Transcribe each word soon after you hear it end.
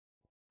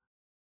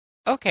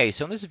Okay,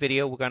 so in this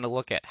video, we're going to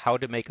look at how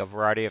to make a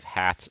variety of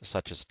hats,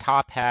 such as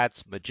top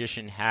hats,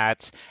 magician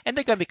hats, and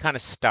they're going to be kind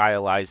of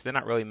stylized. They're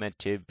not really meant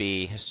to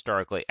be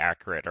historically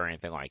accurate or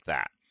anything like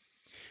that.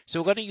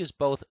 So we're going to use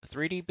both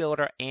 3D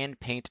Builder and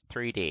Paint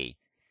 3D.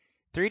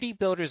 3D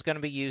Builder is going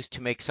to be used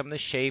to make some of the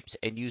shapes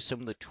and use some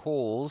of the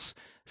tools,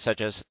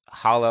 such as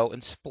Hollow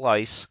and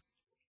Splice,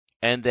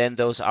 and then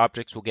those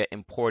objects will get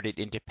imported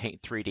into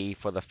Paint 3D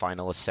for the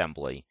final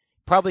assembly.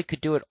 Probably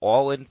could do it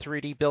all in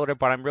 3D Builder,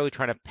 but I'm really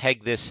trying to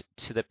peg this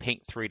to the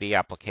Paint 3D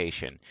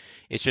application.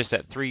 It's just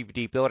that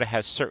 3D Builder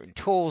has certain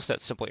tools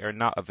that simply are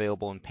not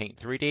available in Paint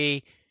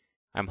 3D.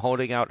 I'm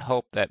holding out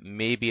hope that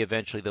maybe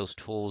eventually those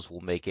tools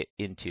will make it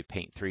into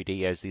Paint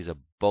 3D, as these are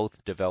both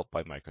developed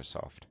by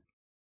Microsoft.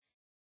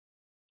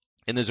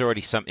 And there's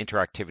already some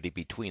interactivity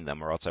between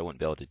them, or else I wouldn't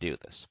be able to do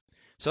this.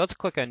 So let's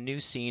click on New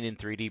Scene in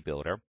 3D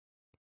Builder.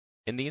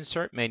 In the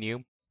Insert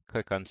menu,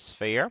 click on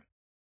Sphere.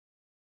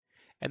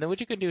 And then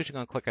what you can do is you're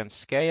going to click on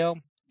Scale,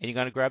 and you're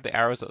going to grab the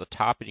arrows at the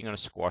top, and you're going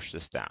to squash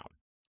this down.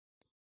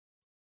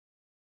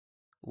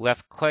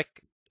 Left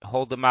click,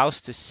 hold the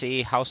mouse to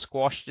see how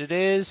squashed it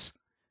is.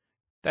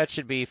 That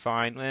should be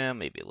fine. Well,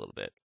 maybe a little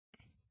bit.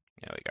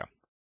 There we go.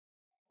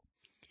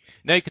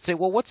 Now you could say,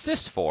 well, what's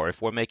this for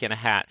if we're making a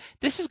hat?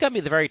 This is going to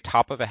be the very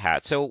top of a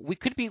hat. So we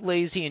could be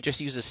lazy and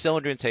just use a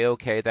cylinder and say,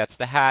 okay, that's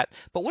the hat.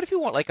 But what if you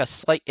want like a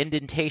slight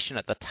indentation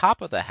at the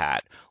top of the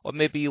hat? Or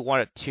maybe you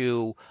want it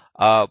to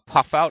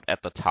puff out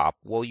at the top.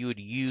 Well, you would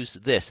use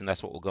this, and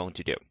that's what we're going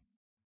to do.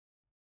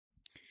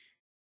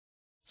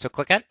 So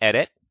click on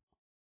Edit,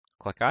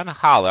 click on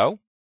Hollow,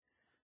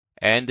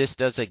 and this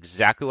does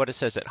exactly what it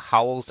says. It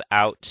hollows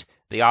out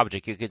the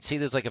object. You can see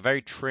there's like a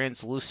very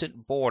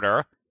translucent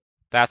border.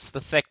 That's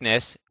the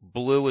thickness.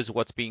 Blue is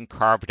what's being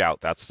carved out.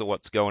 That's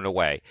what's going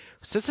away.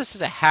 Since this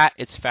is a hat,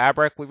 it's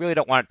fabric, we really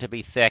don't want it to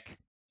be thick.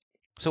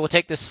 So we'll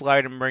take this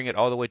slider and bring it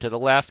all the way to the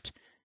left.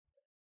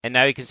 And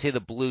now you can see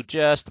the blue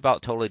just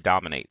about totally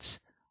dominates.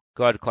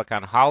 Go ahead and click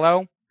on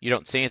Hollow. You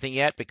don't see anything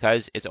yet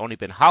because it's only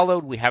been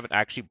hollowed. We haven't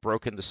actually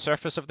broken the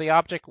surface of the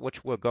object,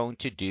 which we're going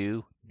to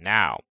do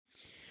now.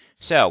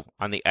 So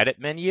on the Edit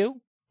menu,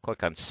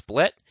 click on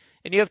Split,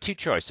 and you have two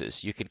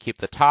choices. You can keep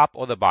the top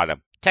or the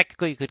bottom.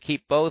 Technically, you could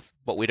keep both,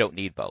 but we don't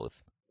need both.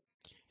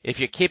 If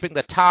you're keeping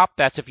the top,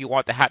 that's if you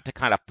want the hat to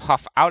kind of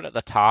puff out at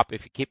the top.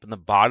 If you're keeping the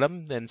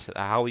bottom, then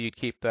how you'd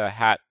keep the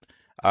hat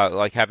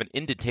like have an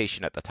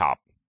indentation at the top.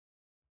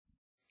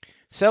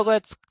 So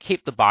let's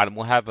keep the bottom.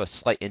 We'll have a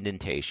slight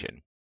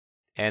indentation.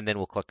 And then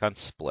we'll click on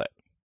Split.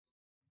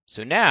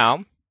 So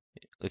now,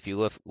 if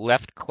you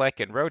left click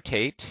and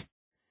rotate,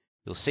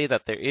 you'll see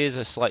that there is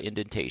a slight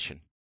indentation.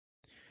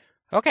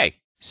 Okay,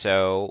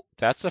 so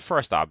that's the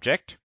first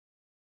object.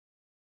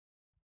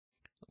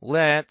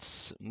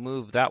 Let's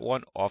move that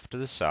one off to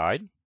the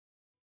side.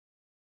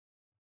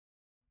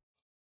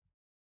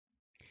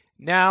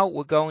 Now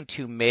we're going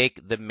to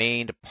make the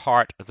main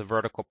part of the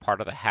vertical part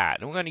of the hat,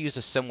 and we're going to use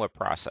a similar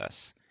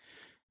process.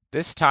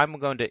 This time we're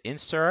going to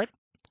insert.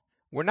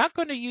 We're not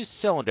going to use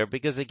cylinder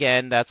because,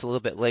 again, that's a little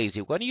bit lazy.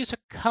 We're going to use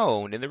a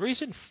cone, and the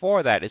reason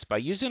for that is by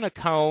using a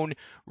cone,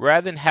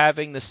 rather than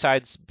having the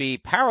sides be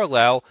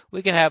parallel,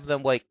 we can have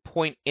them like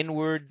point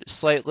inward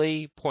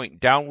slightly, point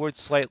downward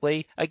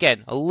slightly.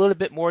 Again, a little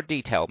bit more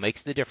detail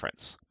makes the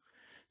difference.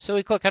 So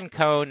we click on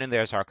cone, and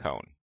there's our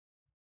cone.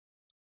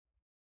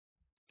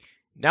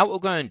 Now what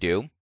we're going to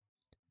do,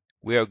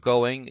 we are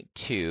going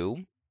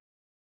to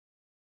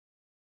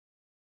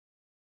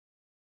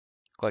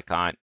click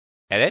on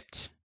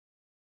Edit.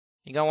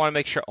 You're going to want to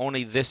make sure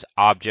only this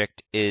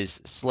object is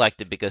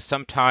selected because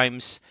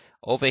sometimes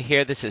over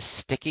here this is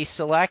sticky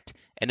select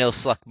and it'll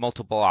select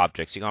multiple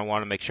objects. You're going to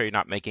want to make sure you're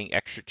not making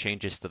extra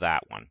changes to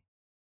that one.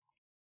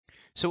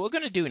 So what we're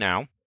going to do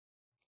now,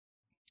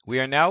 we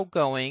are now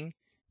going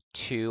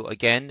to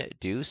again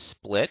do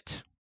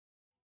split.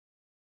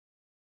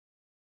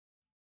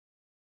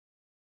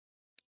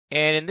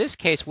 And in this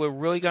case, we're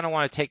really going to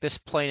want to take this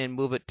plane and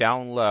move it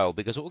down low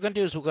because what we're going to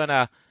do is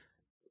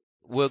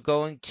we're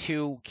going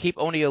to keep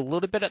only a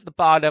little bit at the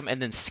bottom and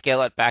then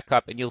scale it back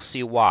up, and you'll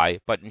see why.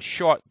 But in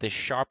short, this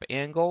sharp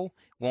angle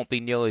won't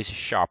be nearly as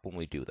sharp when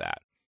we do that.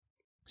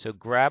 So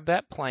grab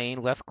that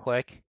plane, left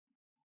click,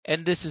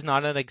 and this is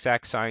not an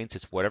exact science.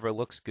 It's whatever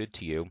looks good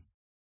to you.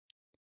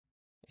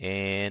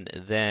 And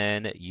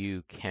then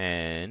you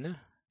can,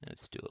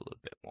 let's do a little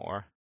bit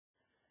more.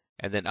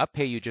 And then up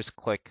here, you just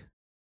click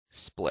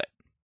split.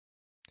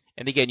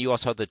 And again, you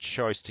also have the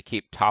choice to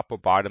keep top or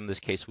bottom. In this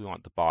case, we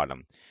want the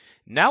bottom.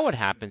 Now what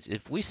happens,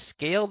 if we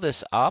scale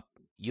this up,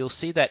 you'll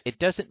see that it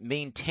doesn't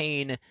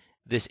maintain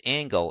this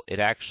angle. It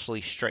actually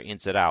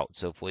straightens it out.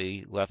 So if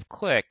we left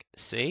click,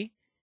 see,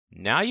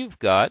 now you've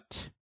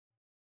got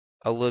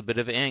a little bit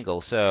of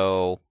angle.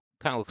 So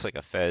kind of looks like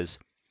a fez.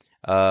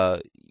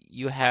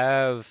 You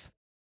have,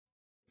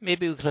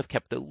 maybe we could have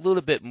kept a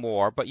little bit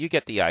more, but you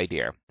get the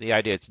idea. The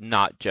idea it's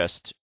not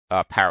just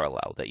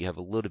parallel, that you have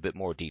a little bit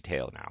more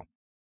detail now.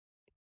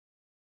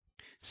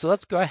 So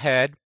let's go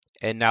ahead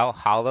and now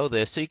hollow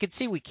this. So you can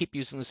see we keep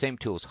using the same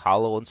tools,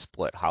 hollow and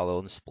split, hollow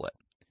and split.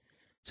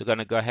 So we're going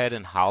to go ahead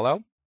and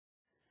hollow.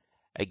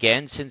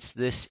 Again, since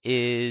this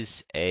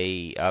is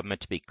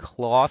meant to be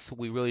cloth,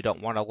 we really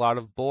don't want a lot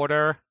of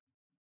border.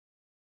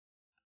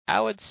 I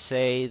would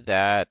say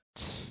that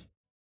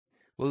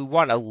we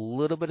want a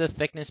little bit of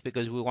thickness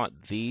because we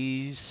want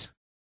these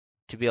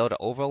to be able to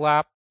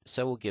overlap.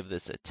 So we'll give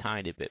this a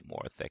tiny bit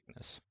more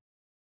thickness.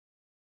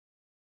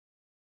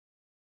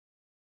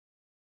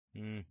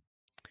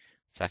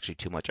 It's actually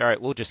too much. All right,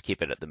 we'll just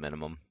keep it at the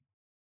minimum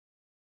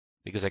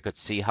because I could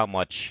see how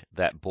much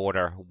that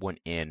border went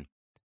in.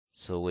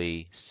 So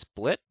we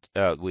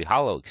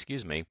hollow,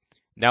 excuse me.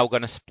 Now we're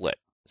going to split.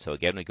 So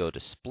again, we go to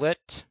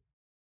split,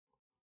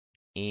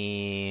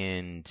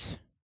 and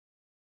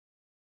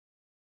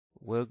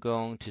we're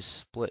going to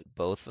split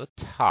both the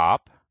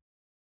top.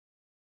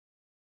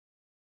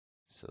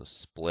 So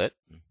split.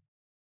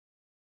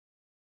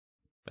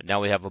 But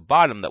now we have a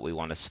bottom that we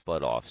want to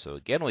split off. So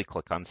again, we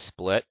click on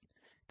split.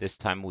 This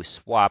time we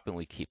swap and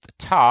we keep the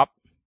top.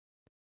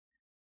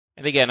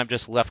 And again, I'm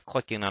just left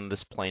clicking on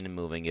this plane and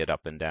moving it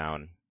up and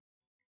down.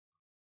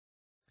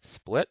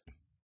 Split.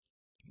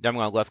 Then I'm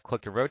going to left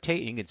click and rotate,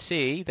 and you can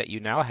see that you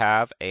now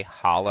have a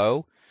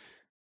hollow,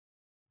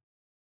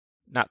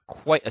 not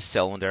quite a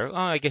cylinder.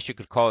 I guess you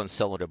could call it a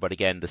cylinder, but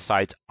again, the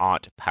sides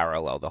aren't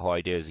parallel. The whole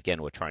idea is,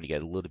 again, we're trying to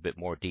get a little bit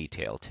more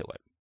detail to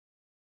it.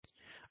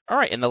 All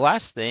right, and the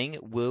last thing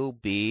will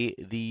be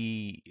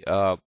the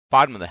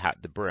bottom of the hat,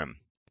 the brim.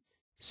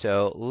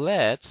 So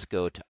let's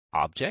go to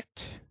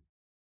Object.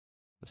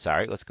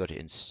 Sorry, let's go to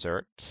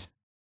Insert.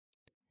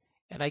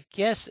 And I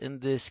guess in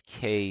this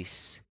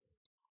case,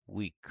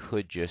 we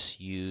could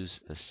just use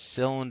a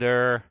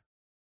cylinder,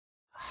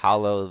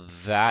 hollow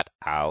that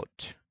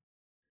out.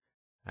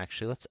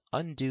 Actually, let's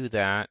undo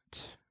that.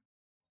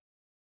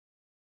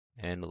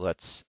 And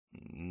let's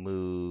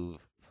move,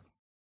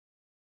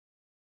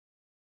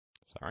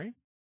 sorry.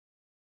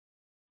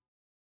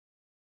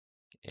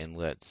 And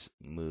let's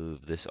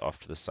move this off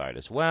to the side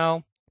as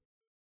well.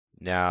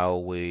 Now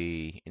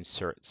we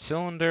insert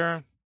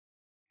cylinder.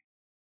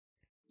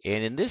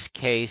 And in this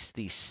case,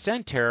 the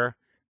center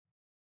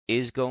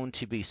is going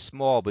to be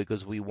small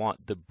because we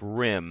want the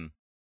brim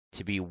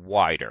to be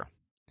wider.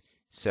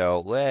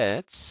 So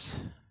let's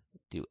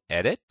do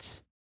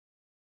Edit,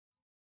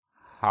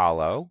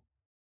 Hollow,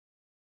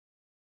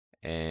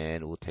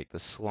 and we'll take the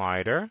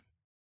slider.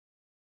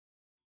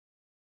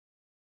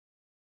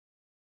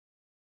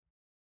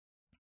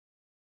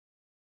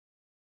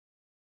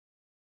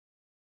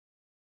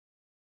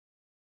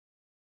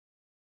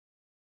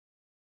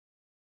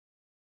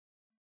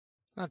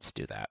 Let's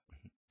do that.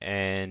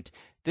 And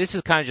this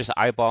is kind of just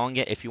eyeballing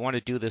it. If you want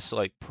to do this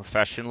like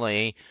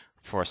professionally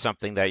for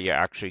something that you're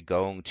actually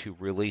going to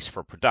release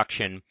for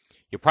production,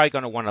 you're probably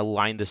going to want to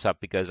line this up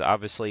because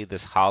obviously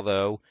this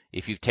hollow,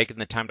 if you've taken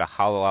the time to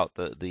hollow out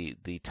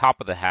the top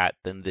of the hat,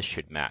 then this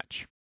should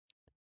match.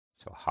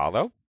 So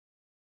hollow.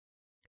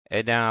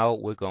 And now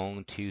we're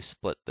going to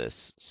split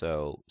this.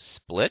 So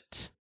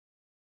split.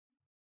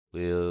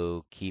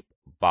 We'll keep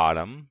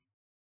bottom.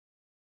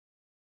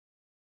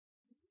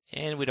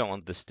 And we don't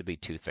want this to be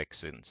too thick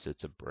since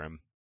it's a brim.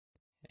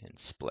 And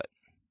split.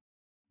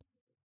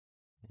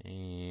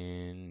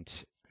 And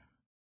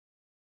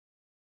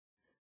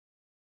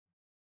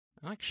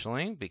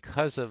actually,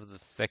 because of the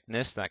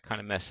thickness, that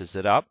kind of messes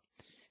it up.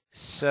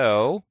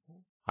 So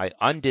I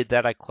undid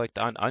that. I clicked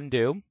on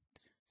undo.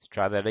 Let's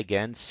try that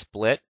again.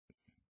 Split.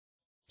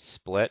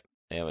 Split.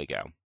 There we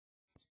go.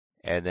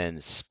 And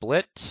then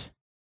split.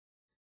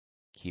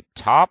 Keep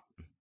top.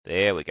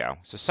 There we go.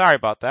 So sorry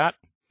about that.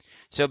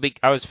 So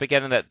I was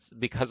forgetting that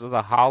because of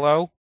the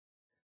hollow,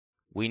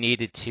 we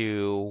needed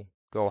to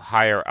go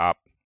higher up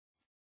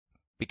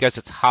because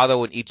it's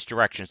hollow in each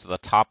direction. So the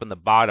top and the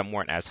bottom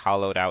weren't as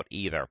hollowed out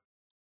either.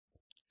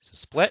 So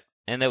split,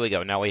 and there we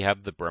go. Now we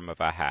have the brim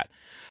of our hat.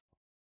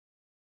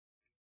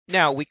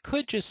 Now we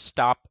could just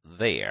stop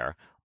there,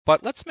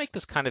 but let's make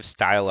this kind of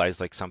stylized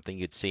like something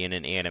you'd see in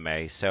an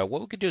anime. So what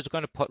we could do is we're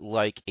going to put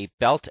like a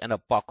belt and a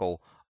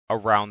buckle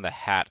around the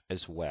hat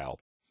as well.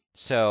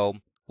 So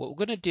what we're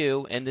going to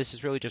do, and this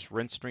is really just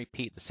rinse and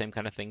repeat the same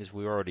kind of things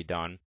we've already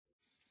done.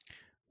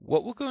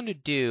 What we're going to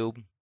do,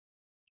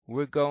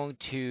 we're going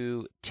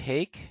to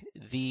take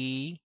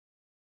the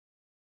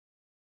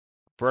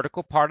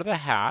vertical part of the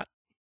hat.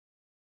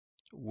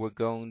 We're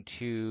going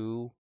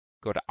to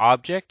go to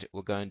Object.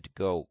 We're going to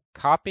go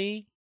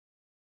Copy,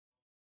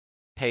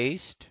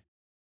 Paste.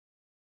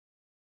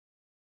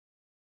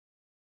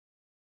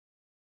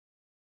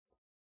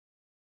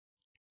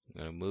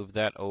 I'm going to move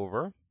that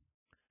over.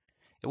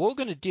 And what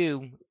we're going to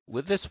do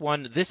with this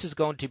one, this is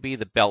going to be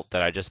the belt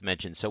that I just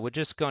mentioned. So we're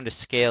just going to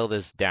scale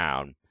this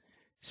down.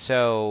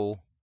 So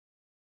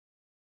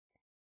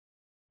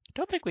I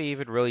don't think we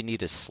even really need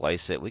to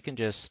slice it. We can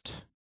just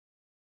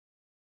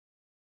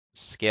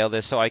scale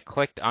this. So I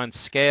clicked on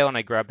scale and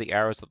I grabbed the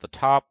arrows at the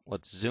top.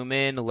 Let's zoom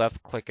in,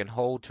 left click and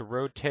hold to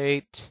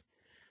rotate.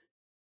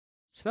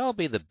 So that'll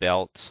be the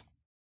belt.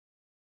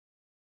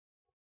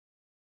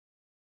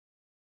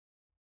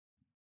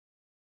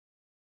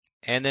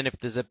 And then if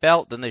there's a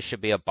belt, then there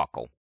should be a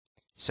buckle.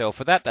 So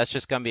for that, that's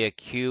just going to be a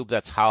cube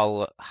that's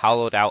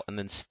hollowed out and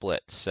then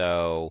split.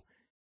 So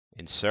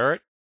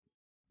insert,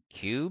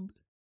 cube,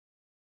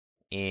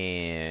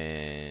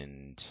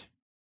 and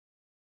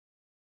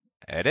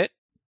edit,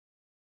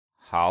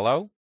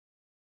 hollow.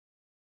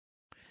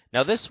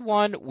 Now this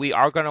one, we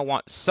are going to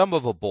want some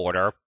of a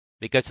border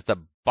because it's a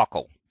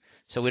buckle.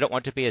 So we don't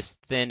want it to be as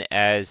thin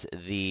as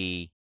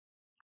the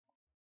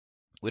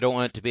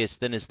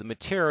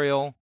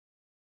material,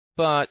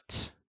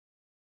 but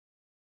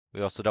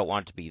we also don't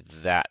want it to be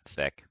that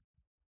thick.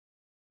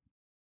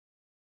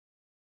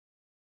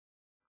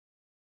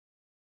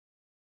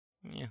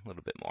 Yeah, a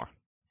little bit more.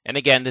 And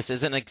again, this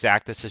isn't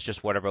exact, this is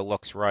just whatever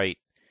looks right.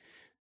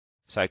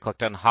 So I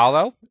clicked on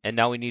hollow, and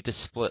now we need to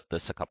split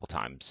this a couple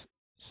times.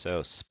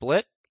 So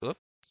split, oops,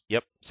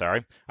 yep,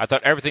 sorry. I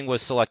thought everything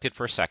was selected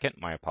for a second,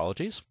 my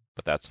apologies,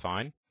 but that's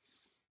fine.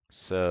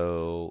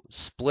 So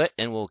split,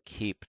 and we'll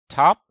keep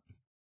top.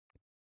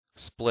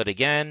 Split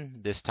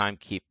again, this time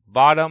keep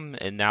bottom,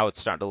 and now it's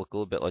starting to look a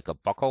little bit like a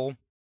buckle.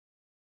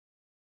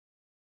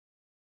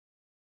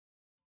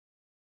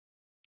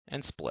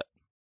 And split.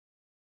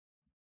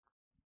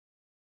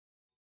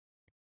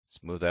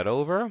 Smooth that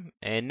over,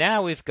 and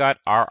now we've got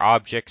our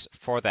objects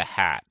for the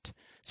hat.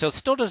 So it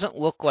still doesn't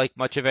look like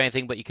much of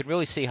anything, but you can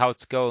really see how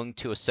it's going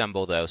to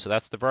assemble though. So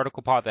that's the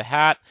vertical part of the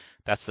hat,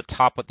 that's the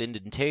top with the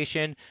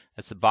indentation,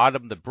 that's the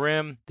bottom, the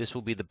brim, this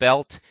will be the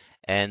belt,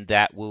 and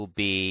that will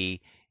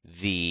be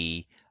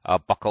the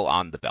buckle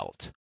on the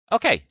belt.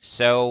 Okay,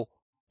 so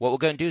what we're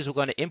going to do is we're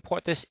going to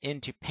import this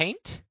into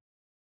Paint,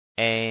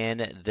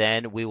 and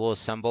then we will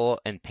assemble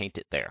and paint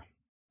it there.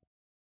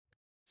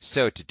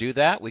 So to do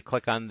that, we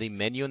click on the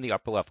menu in the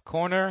upper left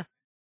corner,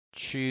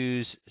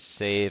 choose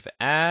Save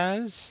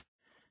As,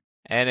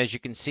 and as you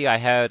can see, I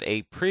had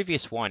a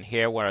previous one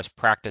here where I was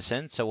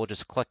practicing, so we'll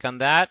just click on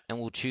that, and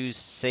we'll choose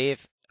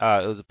Save,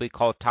 it will be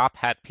called Top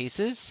Hat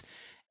Pieces,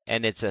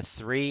 and it's a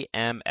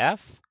 3MF.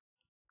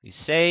 We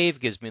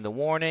save, gives me the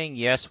warning,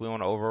 yes, we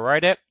want to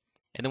overwrite it,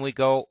 and then we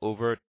go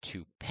over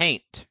to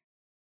Paint.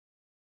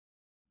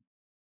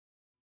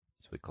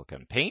 So we click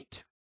on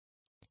Paint,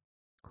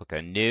 click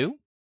on New,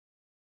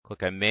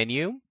 click on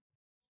Menu,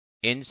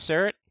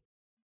 Insert,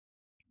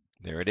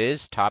 there it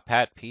is, Top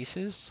Hat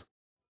Pieces,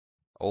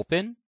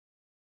 Open.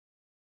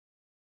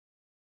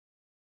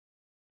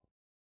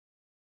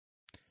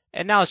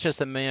 And now it's just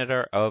a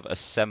matter of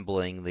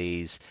assembling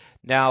these.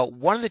 Now,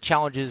 one of the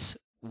challenges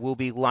will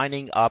be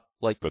lining up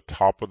like the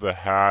top of the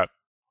hat,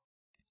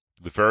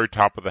 the very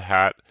top of the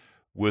hat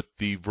with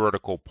the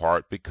vertical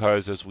part,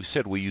 because as we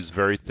said, we use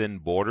very thin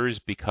borders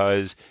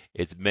because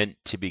it's meant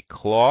to be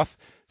cloth.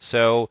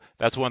 So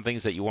that's one of the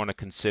things that you want to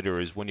consider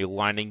is when you're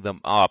lining them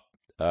up,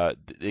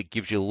 it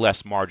gives you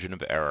less margin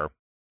of error.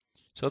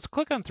 So let's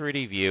click on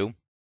 3D View,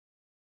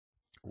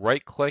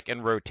 right click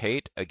and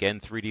rotate. Again,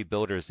 3D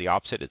Builder is the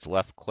opposite. It's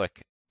left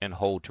click and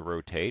hold to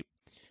rotate.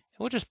 And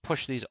we'll just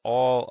push these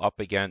all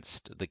up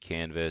against the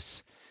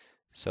canvas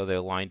so they're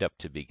lined up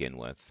to begin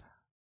with.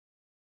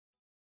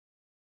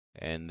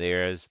 And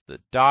there's the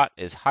dot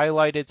is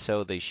highlighted,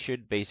 so they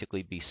should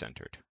basically be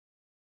centered.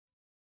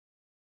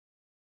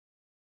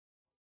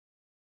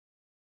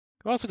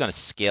 We're also going to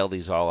scale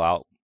these all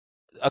out.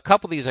 A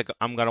couple of these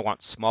I'm going to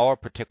want smaller,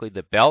 particularly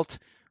the belt,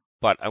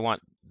 but I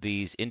want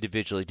these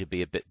individually to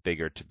be a bit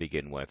bigger to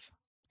begin with.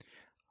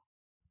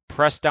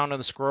 Press down on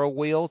the scroll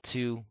wheel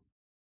to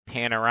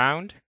pan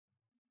around.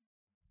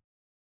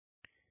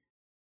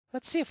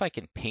 Let's see if I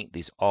can paint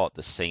these all at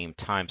the same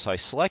time. So I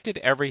selected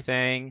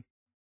everything,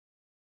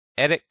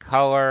 edit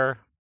color.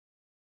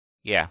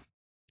 Yeah,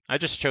 I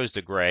just chose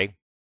the gray.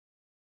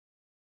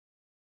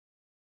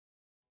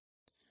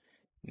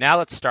 Now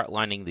let's start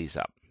lining these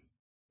up.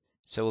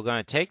 So we're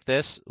going to take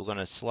this, we're going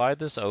to slide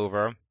this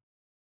over. I'm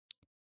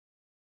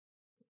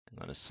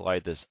going to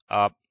slide this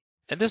up.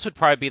 And this would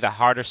probably be the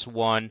hardest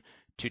one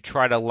to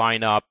try to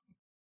line up.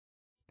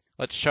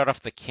 Let's shut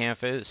off the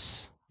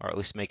canvas, or at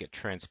least make it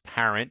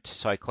transparent.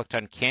 So I clicked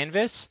on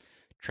Canvas,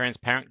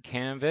 Transparent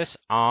Canvas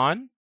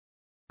on.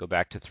 Go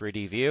back to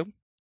 3D View.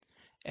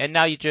 And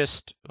now you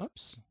just,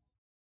 oops,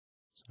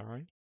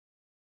 sorry.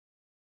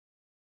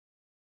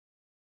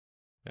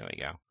 There we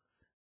go.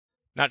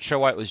 Not sure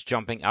why it was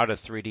jumping out of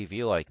 3D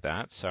View like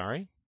that,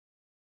 sorry.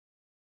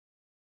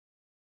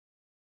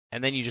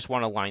 And then you just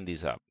want to line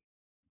these up.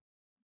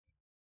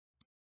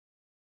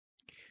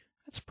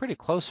 That's pretty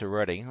close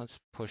already. Let's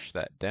push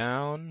that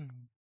down.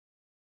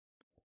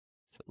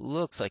 So it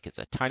looks like it's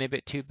a tiny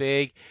bit too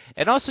big.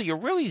 And also, you're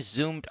really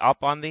zoomed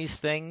up on these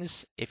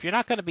things. If you're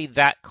not going to be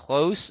that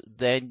close,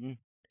 then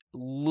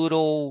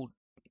little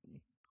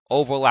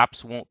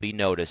overlaps won't be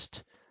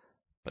noticed.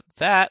 But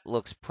that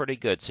looks pretty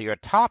good. So your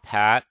top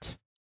hat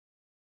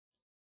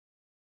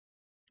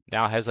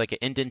now has like an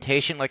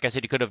indentation. Like I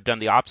said, you could have done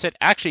the opposite.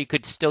 Actually, you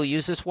could still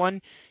use this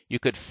one. You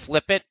could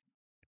flip it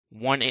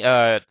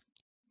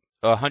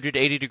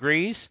 180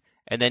 degrees,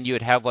 and then you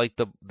would have like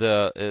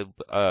the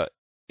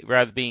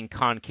rather than being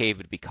concave, it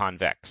would be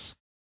convex.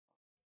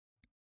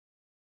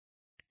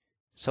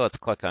 So let's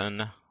click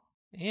on,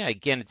 yeah,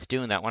 again, it's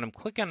doing that. When I'm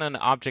clicking on an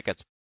object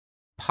that's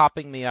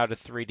popping me out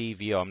of 3D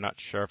view. I'm not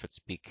sure if it's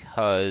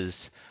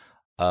because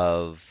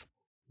of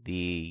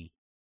the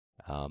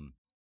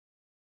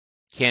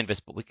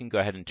canvas, but we can go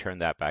ahead and turn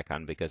that back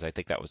on because I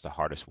think that was the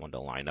hardest one to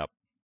line up.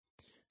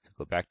 So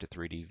go back to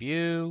 3D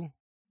view.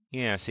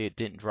 Yeah, see, it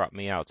didn't drop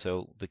me out.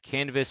 So the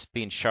canvas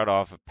being shut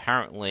off,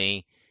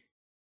 apparently,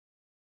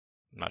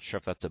 I'm not sure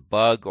if that's a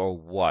bug or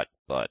what,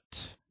 but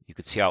you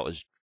could see how it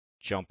was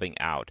jumping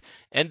out.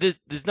 And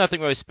there's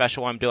nothing really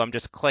special I'm doing. I'm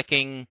just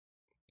clicking,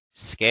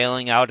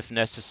 scaling out if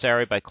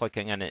necessary by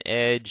clicking on an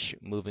edge,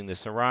 moving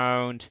this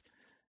around.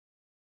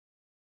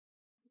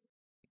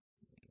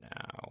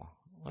 Now,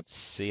 let's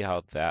see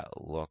how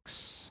that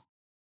looks.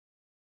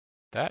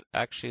 That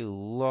actually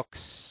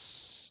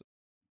looks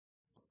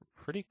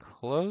pretty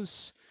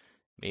close.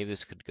 Maybe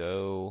this could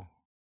go.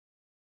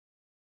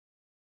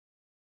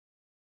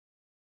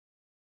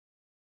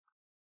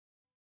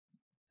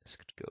 This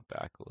could go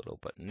back a little,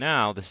 but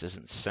now this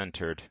isn't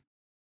centered.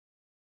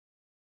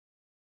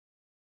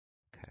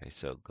 Okay,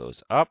 so it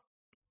goes up.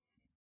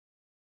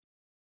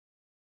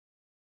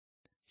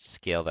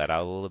 Scale that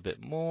out a little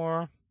bit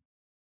more.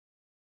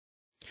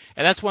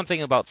 And that's one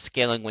thing about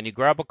scaling. When you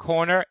grab a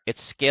corner, it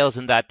scales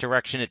in that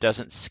direction. It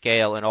doesn't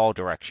scale in all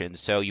directions.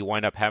 So you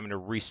wind up having to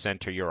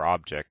recenter your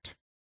object.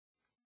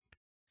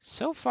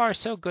 So far,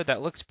 so good.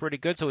 That looks pretty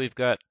good. So we've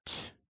got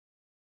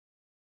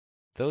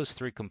those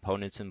three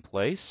components in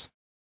place.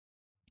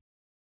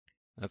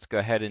 Let's go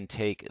ahead and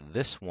take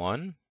this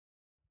one.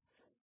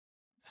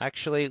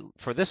 Actually,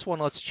 for this one,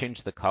 let's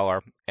change the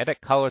color.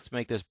 Edit color, let's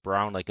make this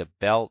brown like a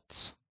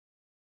belt.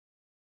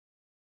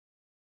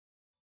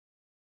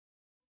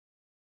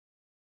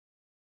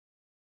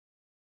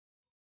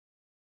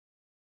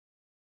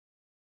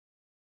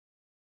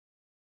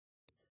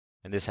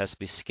 And this has to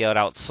be scaled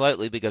out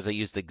slightly because I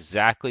used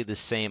exactly the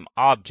same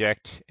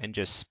object and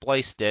just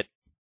spliced it.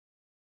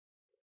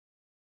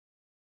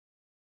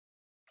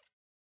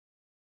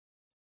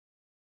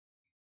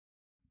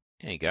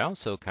 There you go.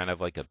 So kind of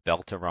like a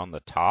belt around the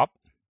top.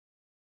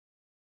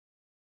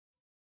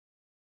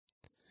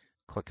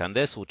 Click on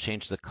this. We'll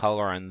change the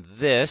color on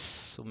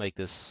this. We'll make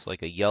this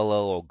like a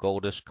yellow or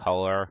goldish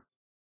color.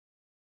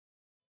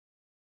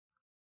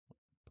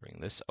 Bring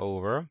this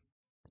over.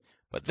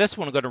 But this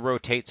one I'm going to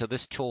rotate. So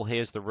this tool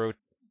here is the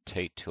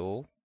rotate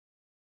tool.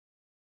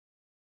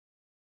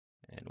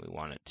 And we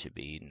want it to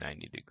be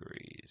 90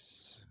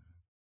 degrees.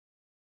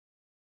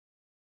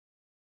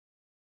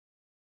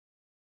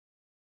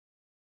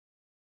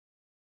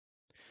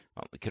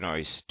 Well, we can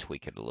always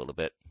tweak it a little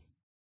bit.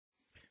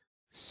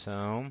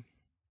 So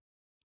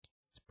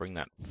let's bring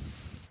that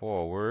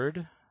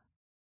forward.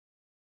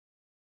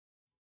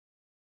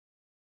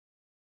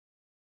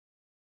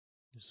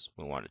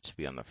 We want it to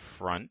be on the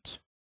front.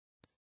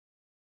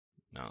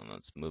 Now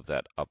let's move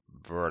that up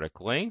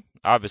vertically.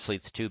 Obviously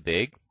it's too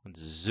big.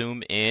 Let's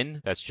zoom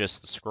in. That's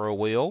just the scroll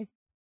wheel.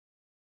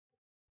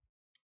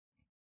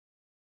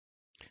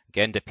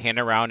 Again, to pan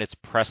around, it's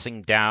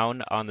pressing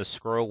down on the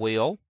scroll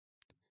wheel.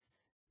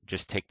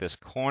 Just take this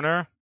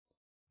corner,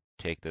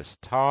 take this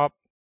top,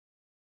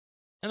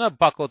 and the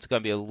buckle is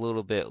going to be a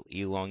little bit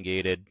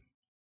elongated.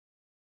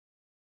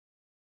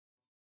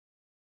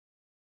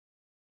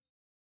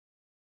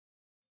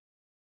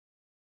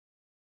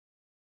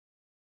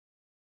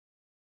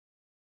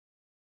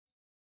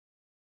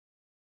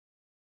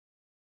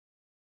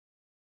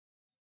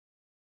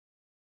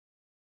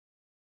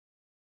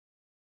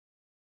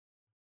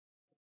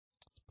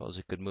 Suppose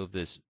we could move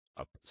this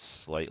up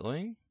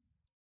slightly.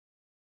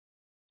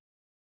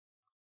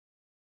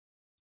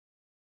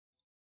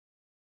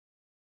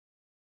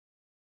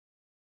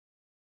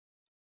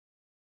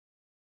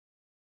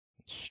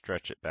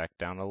 Stretch it back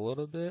down a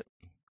little bit.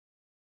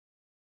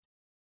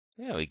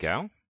 There we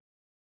go.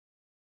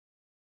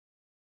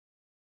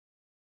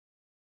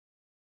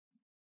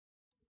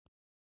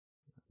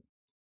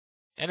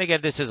 And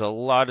again, this is a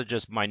lot of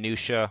just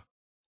minutia,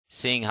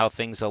 seeing how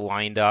things are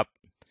lined up.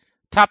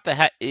 Top of the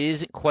hat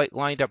isn't quite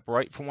lined up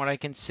right from what I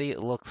can see. It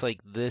looks like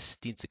this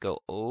needs to go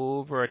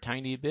over a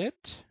tiny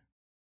bit.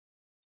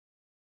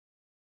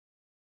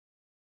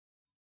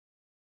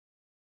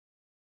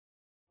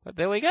 But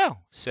there we go.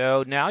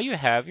 So now you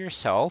have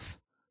yourself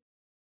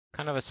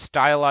kind of a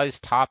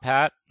stylized top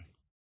hat.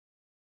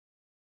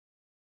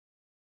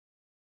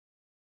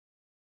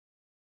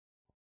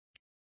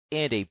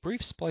 And a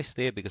brief splice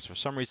there because for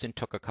some reason it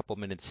took a couple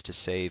minutes to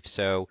save.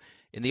 So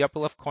in the upper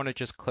left corner,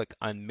 just click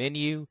on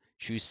Menu,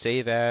 choose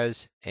Save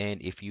As,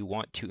 and if you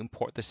want to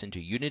import this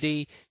into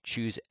Unity,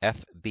 choose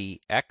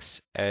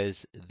FBX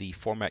as the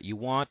format you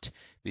want.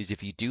 Because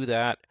if you do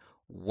that,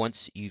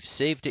 once you've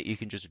saved it, you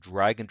can just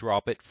drag and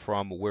drop it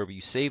from wherever you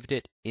saved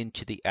it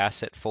into the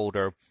asset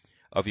folder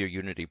of your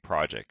Unity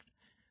project.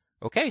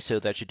 Okay, so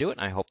that should do it.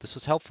 I hope this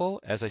was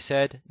helpful. As I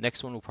said,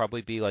 next one will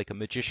probably be like a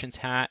magician's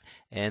hat,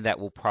 and that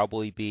will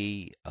probably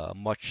be a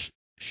much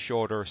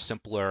shorter,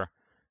 simpler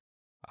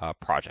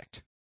project.